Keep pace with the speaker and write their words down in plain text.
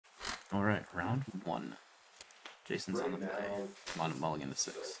All right, round 1. Jason's on the play. Mulligan to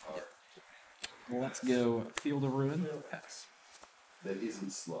 6. Yep. Let's go Field of Ruin. Pass. That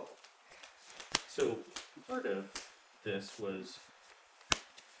isn't slow. So part of this was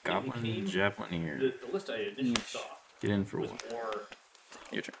Goblin Javelinier. the list I initially saw. Get in for was one. More.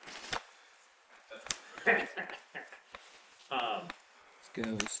 Your turn. Let's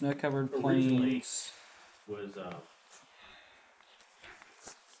go Snow-Covered Originally Plains. Was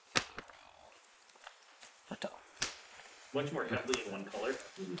much more heavily in one color,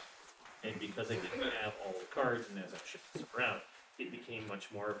 and because I didn't have all the cards, and as I shifted stuff around, it became much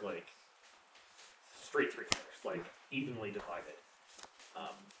more of like straight 3 colors, like evenly divided.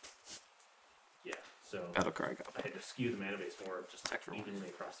 Yeah, so Battle cry I Goblin. had to skew the mana base more just evenly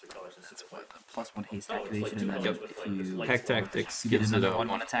across 3 colors instead of like. +1 haste Oh, it's like activation, two and then colors with, like, this light Heck swirl. Tactics You get gives it another a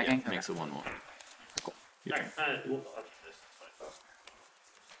 1/1 attacking? Yeah, makes it 1/1. Cool. Your turn. Alright, we'll do this. It's fine.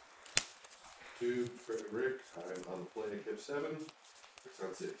 2 for Rick. I'm on the play. Give 7. 6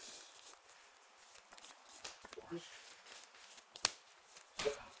 on 6.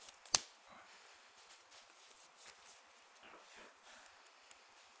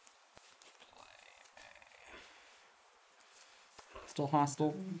 Still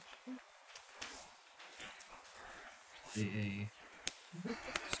hostile. Play a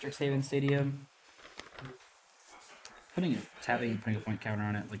Strixhaven Stadium. Tapping and putting a point counter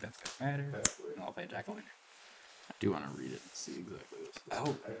on it, like that's gonna matter. And I'll play a Jack-o'-lantern. I do want to read it and see exactly what this is.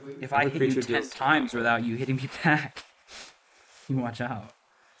 Oh, if I hit you creature 10 deals- times without you hitting me back, you watch out.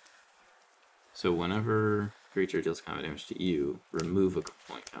 So whenever creature deals combat damage to you, remove a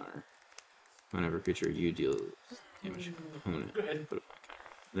point counter. Whenever creature you deals damage to opponent, Go ahead. put a point counter.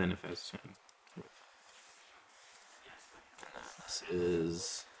 Then if it has turn. This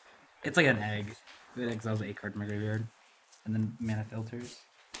is It's like an egg. It exiles 8 card from my graveyard. And then mana filters.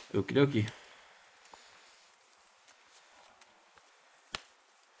 okie dokie.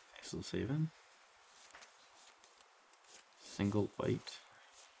 Still saving. Single white.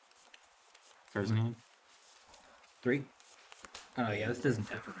 Cards in hand. 3. Oh yeah, this doesn't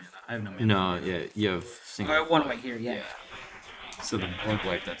have for mana. I have no mana. No, yeah, you have Oh, single. I have 1 white here, yeah. So the blue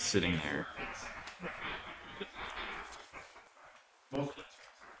white that's sitting there.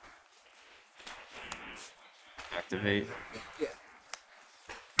 Activate. Yeah.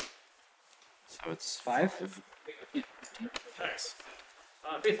 So it's 5? Nice.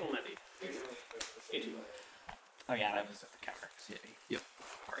 Faithful Mendy. 18. Oh yeah, that was the counter. Yep.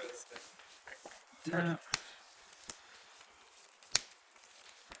 Great.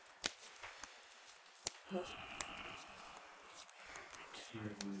 Okay.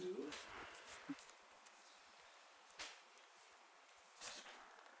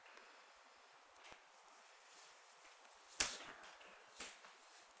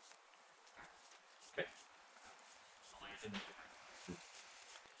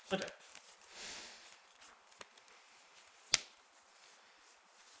 Okay.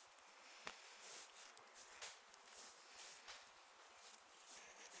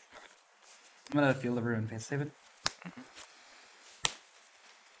 I'm gonna Field of Ruin face save it.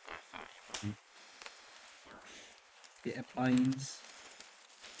 Yeah, Plains.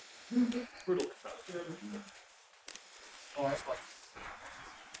 Brutal. Oh, that's like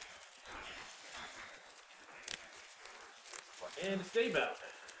And stay bound.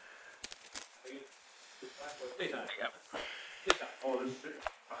 Daytime. Daytime. Oh, this is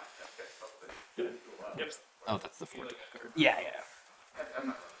Good. Yep. Oh, that's the 4. yeah.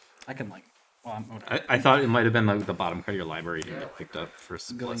 I can like. Well, I'm I thought it might have been like the bottom card of your library didn't get picked up for a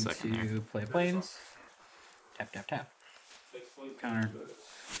going second here. to play Plains. Tap tap tap. Counter.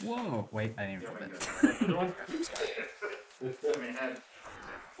 Whoa! Wait, I didn't even flip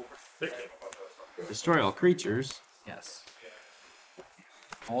it. Destroy all creatures. Yes.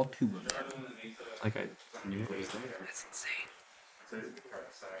 All 2 of them. Like I knew it was there. That's insane.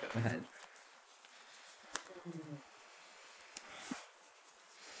 Go ahead.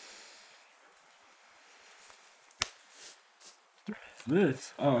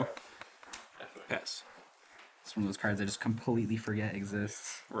 This. Oh. Pass. It's one of those cards I just completely forget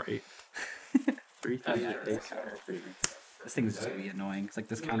exists. Right. 3 Oh, 3 yeah, days. This thing is just gonna be annoying. It's like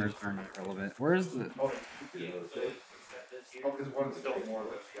this counter's are not relevant. Where's the? Oh, because one's still more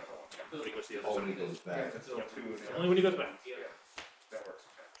than the other one. When he goes to the Oh, other when he side. goes back. It's still 2 and Only when he goes back. that works.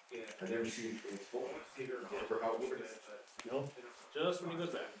 I never see you for how No, just when he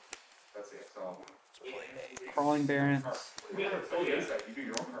goes back. That's it. So, Crawling Barrens. oh, yes, you do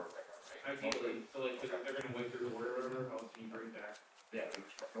your own card back, right? So like, they're gonna wait through the word or whatever, I'll see you bring it back. Yeah, those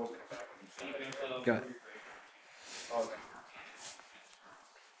come back when you see it. Go ahead. Oh, okay.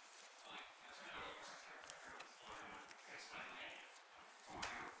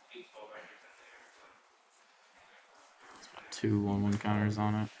 2 1/1 counters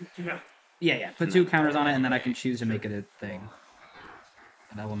on it. Yeah. Yeah. Put 2 counters on it, and then I can choose to make it a thing.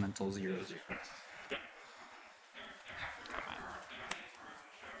 An elemental 0/0.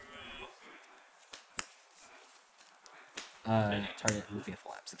 Target will be a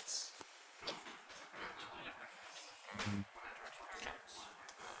full absence.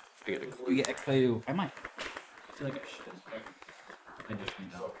 I get a You clue. get a clue. I might. I feel like I should. I just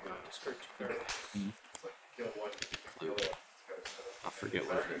need that. Discard 2 cards. Clue. I'll forget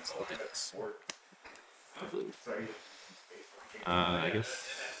what it is. I'll do this. Clue. I guess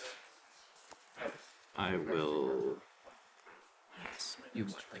I will. You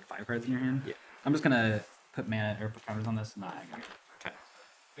have what, like 5 cards in your hand? Yeah. I'm just gonna put mana or put counters on this. Nah, I got it.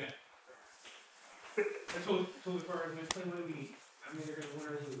 Okay. And so as far as play what we need, I mean, they're gonna win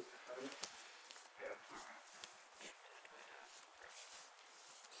or lose.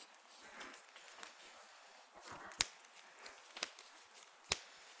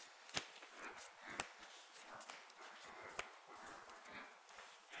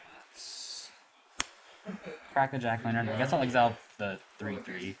 Crack a jack lantern. I guess I'll exile the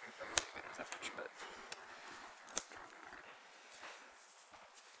 3/3.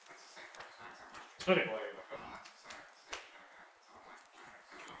 But Okay.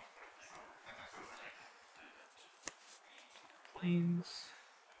 planes.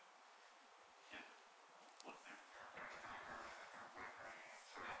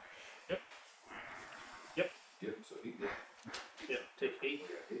 Yep, so he did. Yeah, take 8.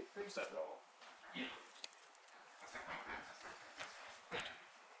 7 all.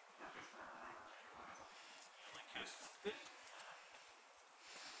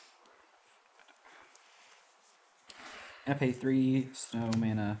 I pay 3 snow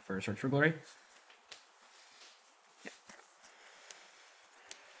mana for Search for Glory.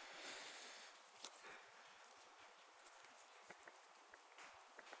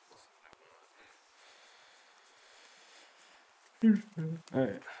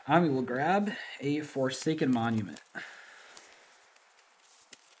 Alright. Ami will grab a Forsaken Monument.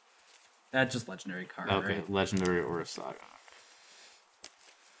 That's just legendary card, Okay, right? legendary or a saga.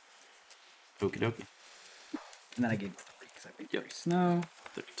 Okie dokie. And then I gave 3 because I paid 3 Yep. snow.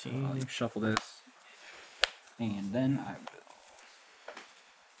 13. I'll shuffle this. And then I will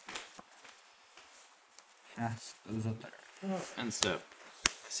cast those up there. And so, I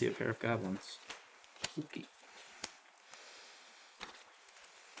see a pair of goblins. Okay.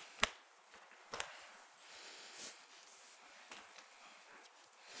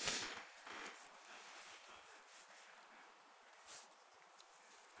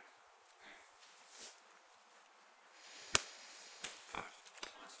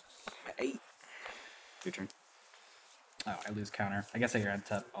 Your turn. Oh, I lose counter. I guess I got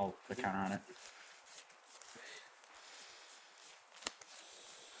to. I'll put counter on it.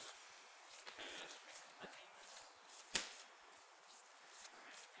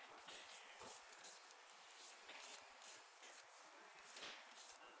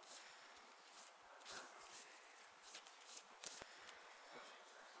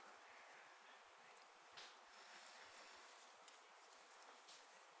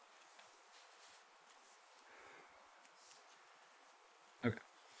 Okay.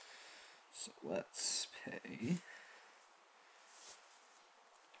 So let's pay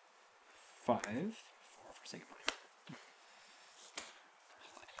 5 for Forsaken Monument.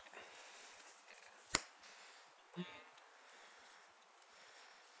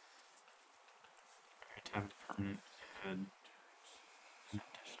 Tapped permanent head.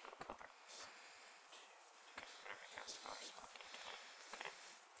 Additional colors.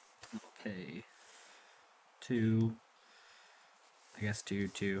 Okay. 2. I guess 2,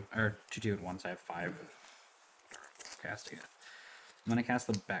 2. Or 2, 2, and 1, so I have 5 for casting it. I'm going to cast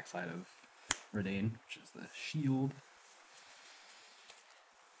the backside of Redain, which is the shield.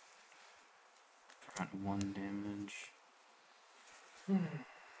 Prevent 1 damage.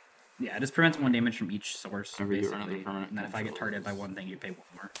 Yeah, it just prevents 1 damage from each source, Whenever you run basically. another permanent And then if I get control. targeted by 1 thing, you pay 1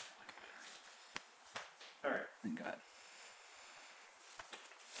 more. Alright. Thank God.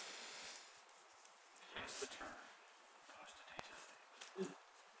 It's the turn. This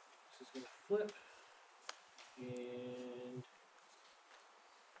is going to flip. And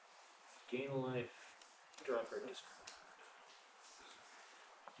gain a life. Draw a card, discard.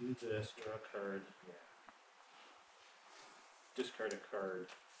 Do this, draw a card. Discard a card.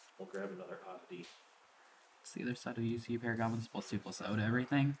 We'll grab another oddity. It's the other side of UC pair goblins +2/+0 to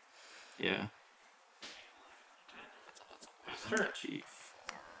everything. Yeah. Sure. Chief.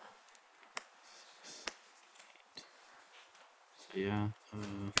 So yeah.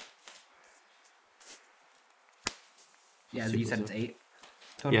 Yeah, you said it's 8.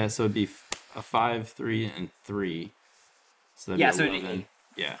 Total? Yeah, so it'd be a 5, 3, and 3. So that'd Yeah, be so it'd be 11. 8.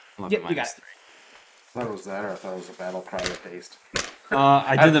 Yeah, 11 Yep, you got minus it. 3. I thought it was that, or I thought it was a battle cry based.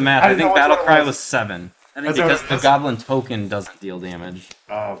 I did the math. I I, didn't think know which Battle one it Cry was. was 7. I think Because the that's- Goblin token doesn't deal damage.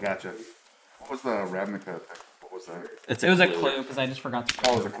 Oh, gotcha. What was the Ravnica thing? What was that? It was a clue because I just forgot to.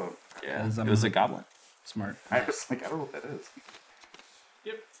 Oh, it was a clue. Yeah, Because, it was a Goblin. Smart. I was like, I don't know what that is.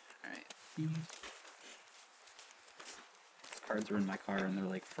 Alright. These cards are in my car and they're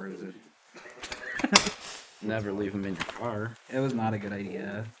like frozen. Never leave them in your car. It was not a good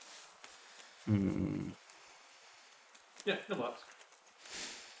idea. Hmm. Yeah, no box.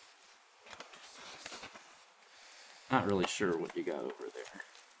 Not really sure what you got over there.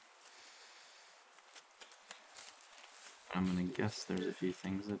 I'm gonna guess there's a few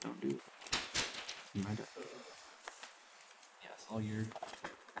things that don't do in my deck. Yes, all your.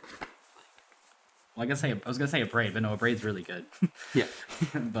 Well, I was gonna say a braid, but no, a braid's really good. Yeah.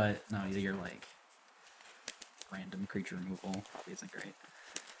 But no, your like random creature removal probably isn't great.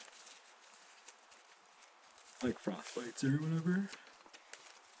 Like frostbites or whatever.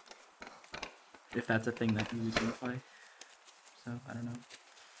 If that's a thing that can use unify. So I don't know.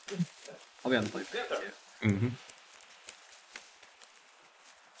 I'll be on the play too. Mm-hmm.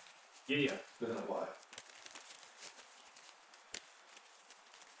 Yeah. Then apply.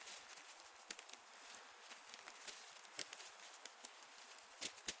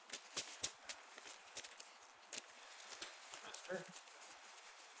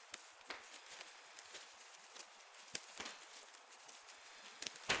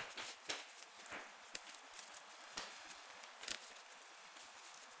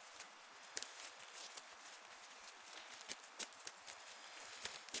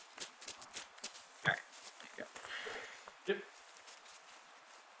 Yep.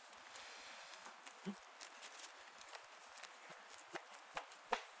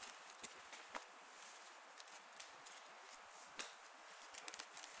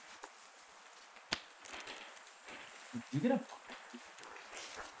 Did you get a?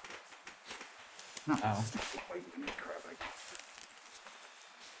 No. Oh.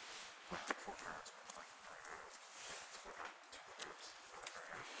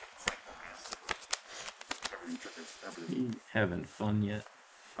 Having fun yet?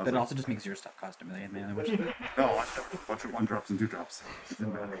 I was But it like, also just makes your stuff cost $1 million, man. Which no, I have a bunch of 1-drops and 2-drops.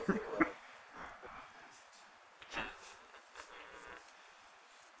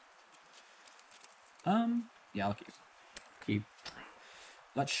 Yeah, I'll keep. Keep.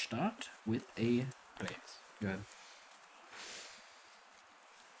 Let's start with a. Wait, go ahead.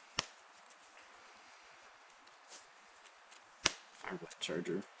 Firewall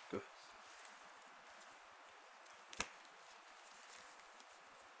charger. Go.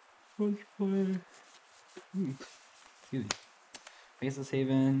 Let's play. Excuse me. Faceless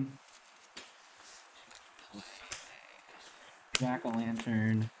Haven.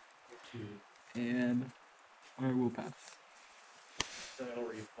 Jack-o'-lantern. And Firewall Pass. That'll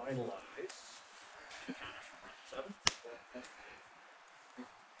revitalize. 7.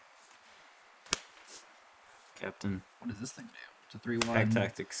 Captain. What does this thing do? It's a 3-1. Pack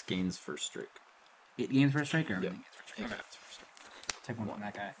Tactics gains first strike. 8 gains for a strike or Yep. everything gains for a strike? Okay. First strike. Take one on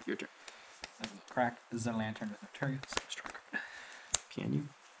that guy. Your turn. Crack is a lantern with no targets. Strike. Can you?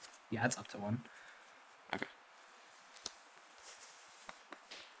 Yeah, it's up to 1. Okay.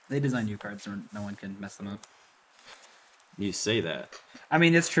 They design new cards so no one can mess them up. You say that. I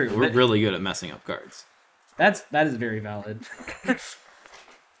mean, it's true. We're but really good at messing up cards. that is very valid. How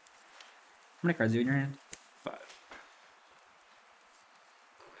many cards do you in your hand? 5.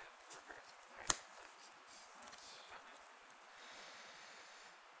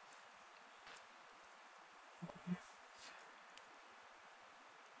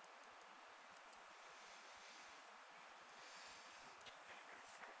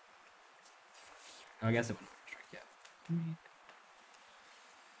 Oh, I guess it wouldn't strike yet.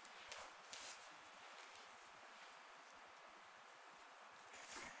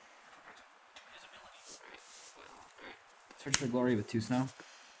 Search for glory with 2 snow.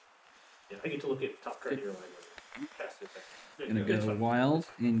 Yeah, I get to look at top card of your library. Cast it. There you Gonna It's go fine. wild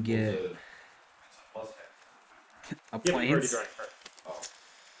and get Plus a Yeah, you've already plains. drawn a card.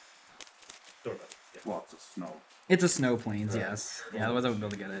 Doorbell. Yeah. Lots of snow. It's a snow plains, Right. yes. Yeah, otherwise I wouldn't be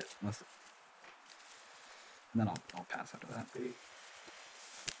able to get it. Unless... And then I'll pass after that.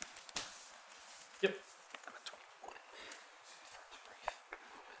 Yep.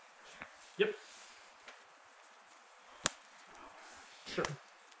 Yep. Sure.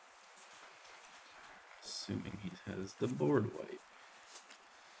 Assuming he has the board wipe.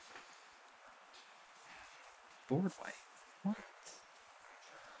 Board white. What?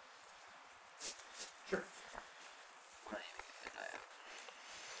 Sure.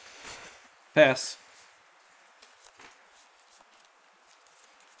 Pass.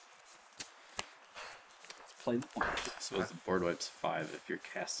 Let's play the point. I suppose the board wipes 5 if you're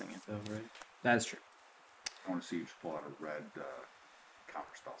casting it, though, right? That is true. I want to see you pull out a red counter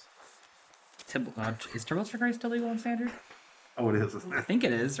spells. Is Turbo Strike still legal in Standard? Oh, it is, isn't I it? think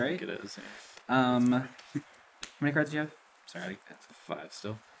it is, I right? think it is. Yeah. How many cards do you have? Sorry, 5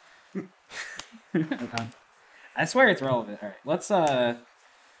 still. I swear it's relevant. All right, let's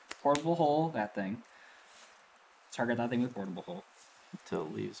portable hole that thing. Target that thing with portable hole. Until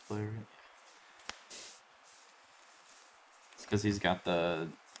it leaves play, right? It's because he's got the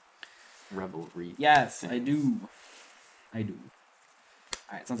Revelry. Yes, thing. I do. I do.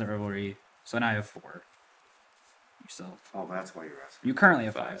 All right, Sunset Revelry. So now I have 4. Yourself. Oh, that's why you're asking. You currently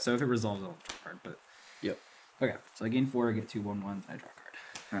have 5. 5. So if it resolves, I'll draw a card. But Yep. okay, so I gain 4. I get 2 1/1s. I draw a card.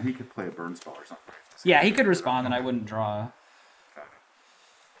 Now, he could play a burn spell or something. Right? Yeah, he could respond, and I wouldn't draw. Got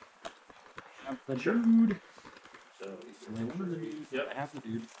Have the dude. So, Yep. I have the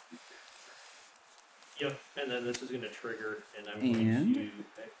dude. yep, and then this is going to trigger, and I'm And? going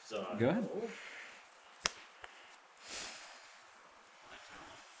to exile. Go ahead.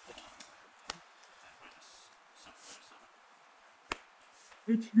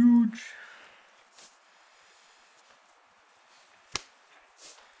 It's huge.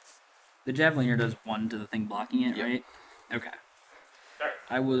 The Javeliner does 1 to the thing blocking it, Yep. right? Okay. Alright.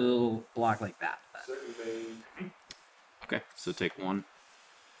 I will block like that. Then. Second phase. Okay, so take 1.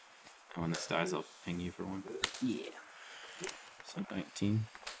 And when this dies, I'll ping you for 1. Yeah. So 19.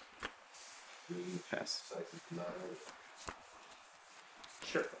 Pass.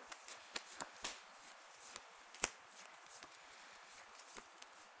 Sure.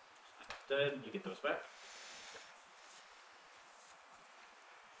 Dead, you get those back.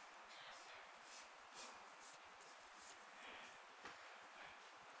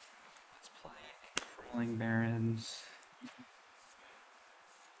 Let's play Rolling Barons.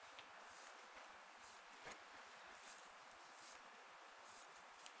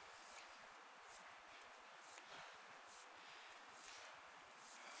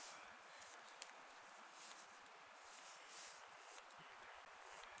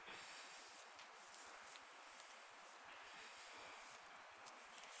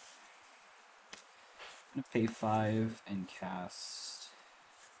 I'm gonna pay 5 and cast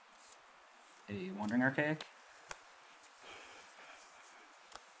a Wandering Archaic.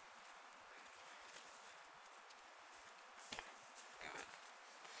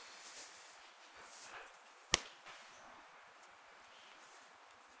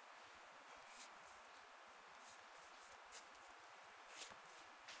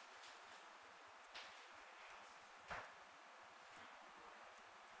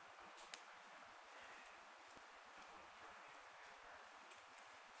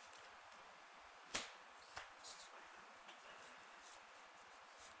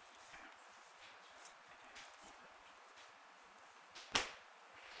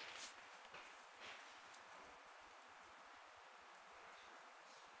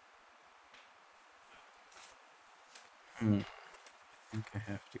 I think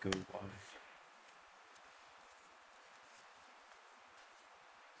I have to go wide.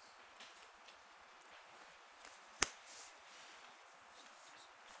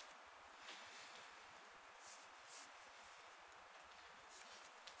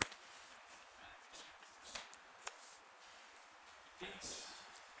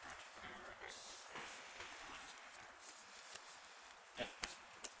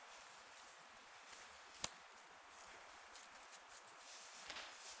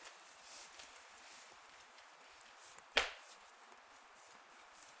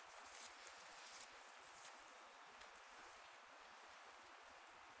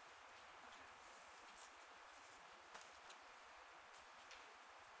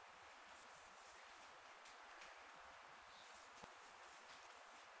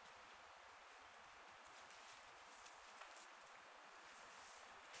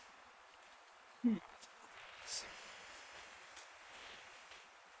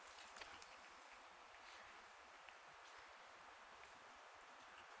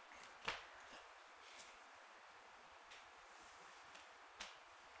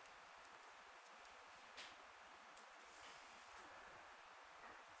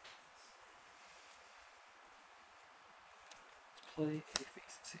 Play a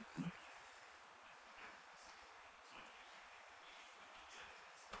face sequence.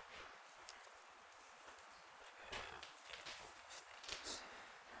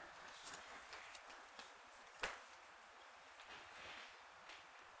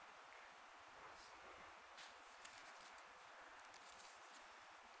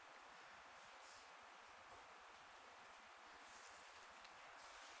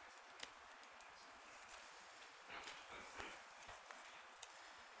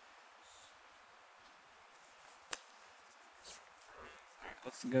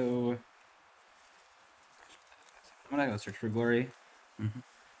 Let's go. I'm gonna go search for glory. Mm-hmm.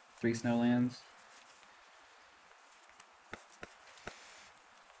 3 snowlands.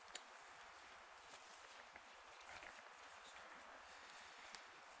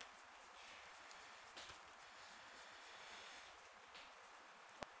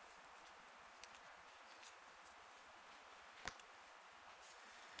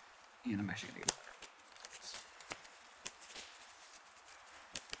 And I'm actually gonna go.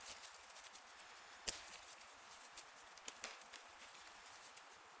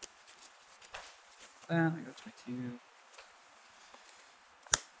 Then I go 22.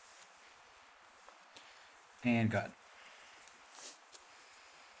 And God.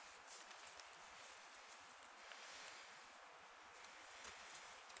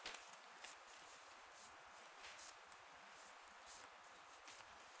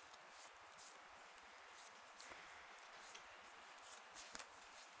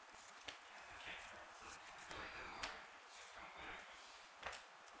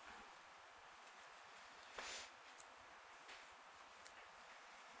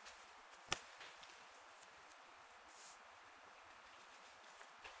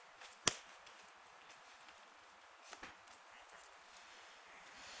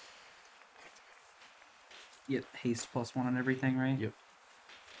 Yep, haste +1 on everything, right? Yep.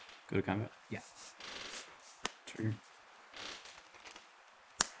 Go to combat. Yeah. Trigger.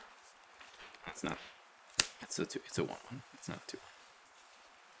 That's not. It's a 2. It's a 1-1. It's not a 2.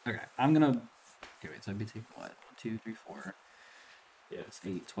 Okay, I'm gonna. Okay, wait, so I'd be taking what? 2, 3, 4. Yeah. It's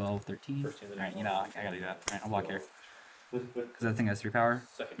 8, 12, 13. First hand, then Alright, you know, I gotta do that. Alright, I'll block here. With Because that thing has 3 power.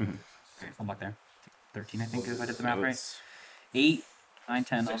 second. Mhm. Okay, I'll block there. 13, I think, if I did the So math right. it's- 8, 9,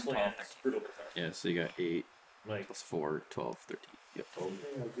 10, 6 11, 12, lands. 13. Brutal catharsis. Yeah, so you got 8 Like, plus 4, 12, 13. Yep.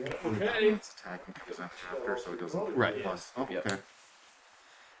 okay. It's attacking because after, so it doesn't. Right. Plus. Oh, Yep. okay.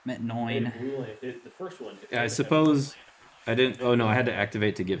 I'm at And 9. blue land, the first one. if Yeah, I you have suppose land, I didn't. Oh no, I had to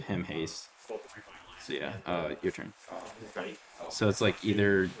activate to give him haste. both of them are fine. So yeah, And, your turn. white. So it's like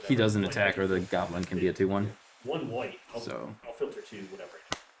either he doesn't attack or the goblin can be a 2-1. One white. So- I'll filter 2, whatever.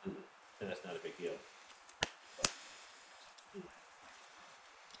 And that's not a big deal.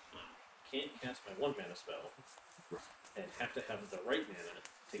 Can't cast my 1 mana spell. And have to have the right mana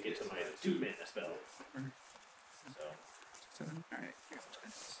to get to my 2 mana spell. So, 7. Alright, here's the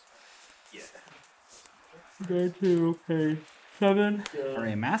chance. yeah. Go to page 7. Yeah. For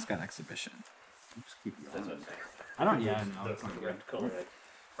a mascot exhibition. Just keep it That's what on. I'm saying. I don't. Yeah, If no, the it's not good. correct color. I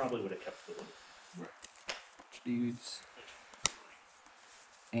probably would have kept the one. Dudes.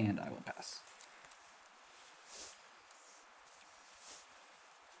 And I will pass.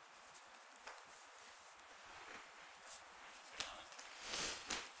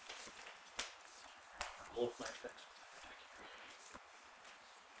 All of my effects.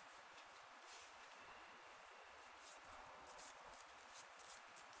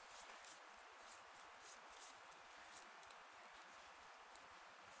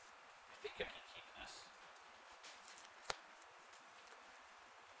 I think I can keep this.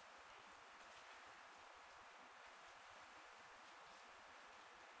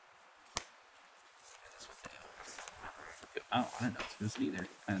 Oh, I didn't know this was either.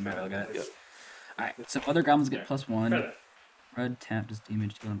 I didn't matter. Look at it. Yep. Alright, so other goblins get Yeah. +1. Try that. Red tap does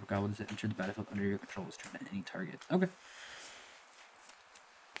damage to number of goblins that enter the battlefield under your control is turned at any target. Okay.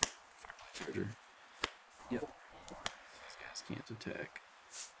 Charger. Yep. These guys can't attack.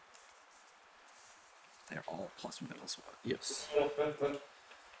 They're all +1 as well. Yes.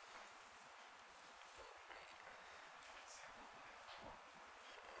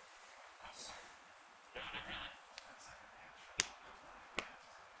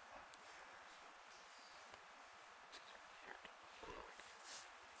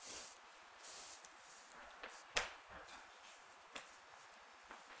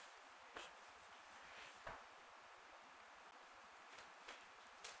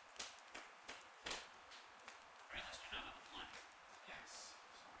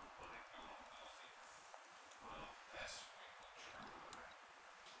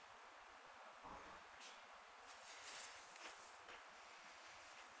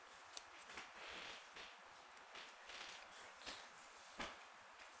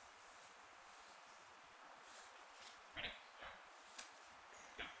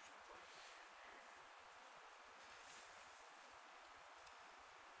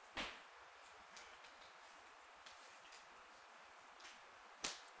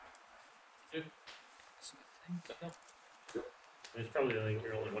 So I think No. It's probably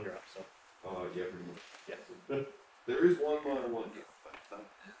your only 1 drop, so. Yeah, pretty much. Yeah. There is one mono one, yeah, but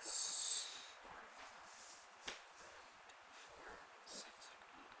it's 6,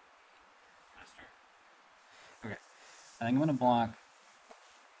 I think I'm gonna block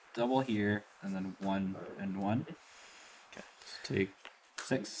double here, and then 1 and 1. Okay. So take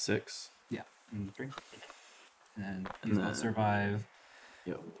 6. 6. Yeah, and 3. And then these both survive,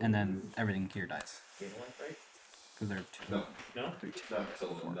 Yep. and then everything here dies. Gain life, right? Because they're 2. No? 3, 2, 4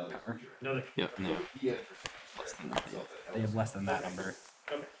 power. No, they Yep. No. Yeah. Less than that. They have less than that number.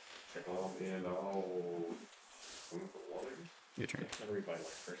 Okay. And I'll. Your turn. I'm gonna revitalize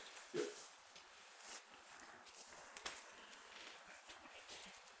first.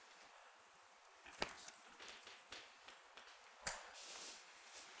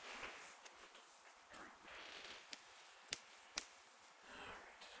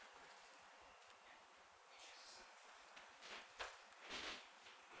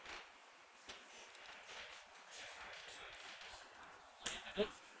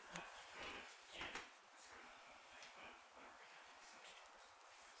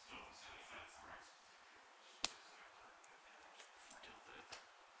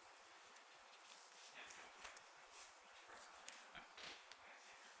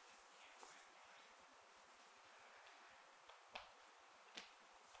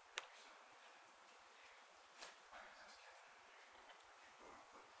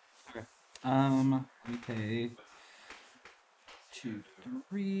 We pay 2,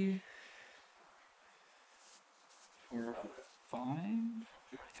 3, 4, 5.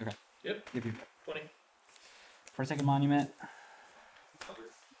 Okay. Yep. Give you 20. for a second monument.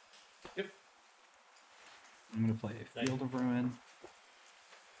 Yep. I'm gonna play Field of Ruin.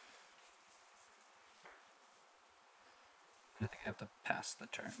 I think I have to pass the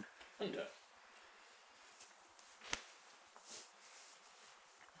turn. Okay.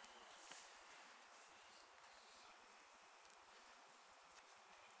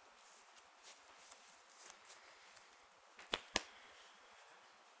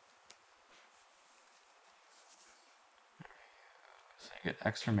 So you get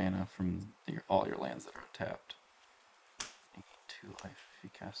extra mana from all your lands that are tapped. You gain 2 life if you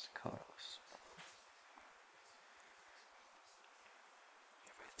cast colorless.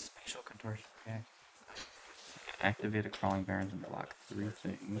 Spatial contortion. Okay. You can activate a Crawling Barrens and block 3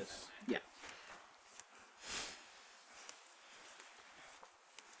 things. Yeah.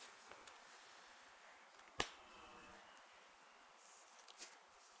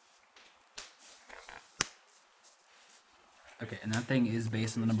 Okay, and that thing is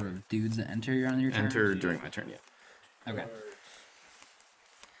based on the number of dudes that enter on your turn? Enter during my turn, yeah. Okay.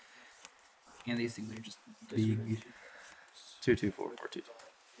 And these things are just big. 2, 2, 4, 4, 2, 2.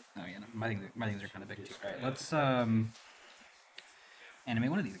 Oh yeah, no, my things are kind of big too. Alright, let's animate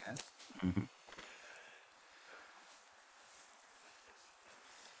one of these guys. Mm-hmm. Okay,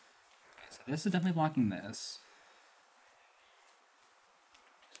 so this is definitely blocking this.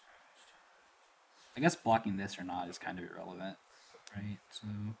 I guess blocking this or not is kind of irrelevant, right? So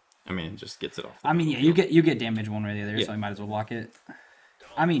I mean, it just gets it off. I mean, yeah, you get damage one way or the other, Yeah. so I might as well block it.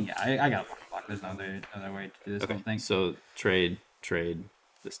 I mean, yeah, I got to block. There's no other way to do this. I Okay, don't think. so trade,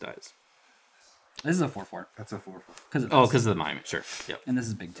 this dies. This is a 4/4 That's a 4/4. because Oh, because of the monument, sure. Yep. and this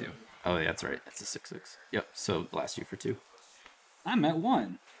is big too. Oh, yeah, that's right. It's a 6/6. Yep, so blast you for 2. I'm at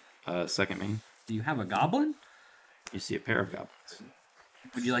 1. Second main, Do you have a goblin? you see a pair of goblins.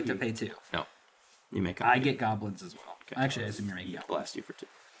 Would you like to pay 2? No, you make I get goblins as well. Okay. Actually, I assume you're making goblins. blast you for 2.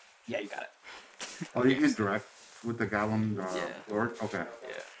 Yeah, you got it. Oh, you can direct with the Goblin Yeah. Lord? Okay.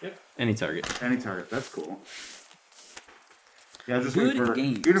 Yeah. Any target. Any target. That's cool. Yeah, I was just Good waiting for.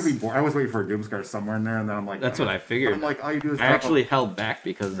 games. Even if we bore, I was waiting for a Doomscar somewhere in there, and then I'm like. That's what I figured. I'm like, all you do is. I drop actually held back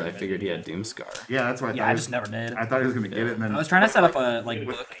because I figured he had Doomscar. Yeah, that's what I Yeah, thought. I just never did. I thought he was gonna get it, and then. I was trying to set up a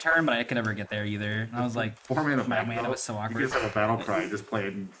book turn, but I could never get there either. And I was like, 4 mana my back, mana though. was so You awkward. just have a battle cry, just play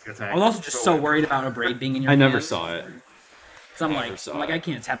it and attack. I was also just so worried about a braid being in your I never hand. saw it. So I'm never like, saw I'm like, it. I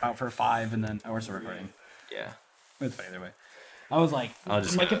can't tap out for 5 and then we're still recording. Yeah. It's fine either way. I was like, I'll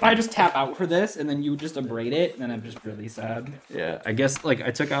just I'm like get if I just tap out for this and then you just abrade it, then I'm just really sad. Yeah, I guess, like,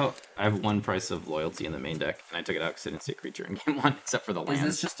 I have 1 price of loyalty in the main deck, and I took it out because I didn't see a creature in game 1, except for the lands. Is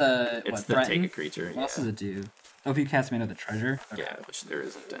this just a It's what, the threaten? take a creature. What else yeah. does it do? Oh, if you cast Mana the Treasure? Okay. Yeah, which there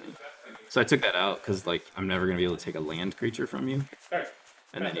isn't any. So I took that out because, like, I'm never going to be able to take a land creature from you, Alright.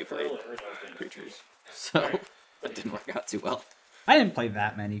 and then you play creatures. So that didn't work out too well. I didn't play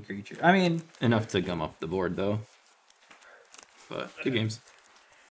that many creatures. I mean, Enough to gum up the board, though. But good games.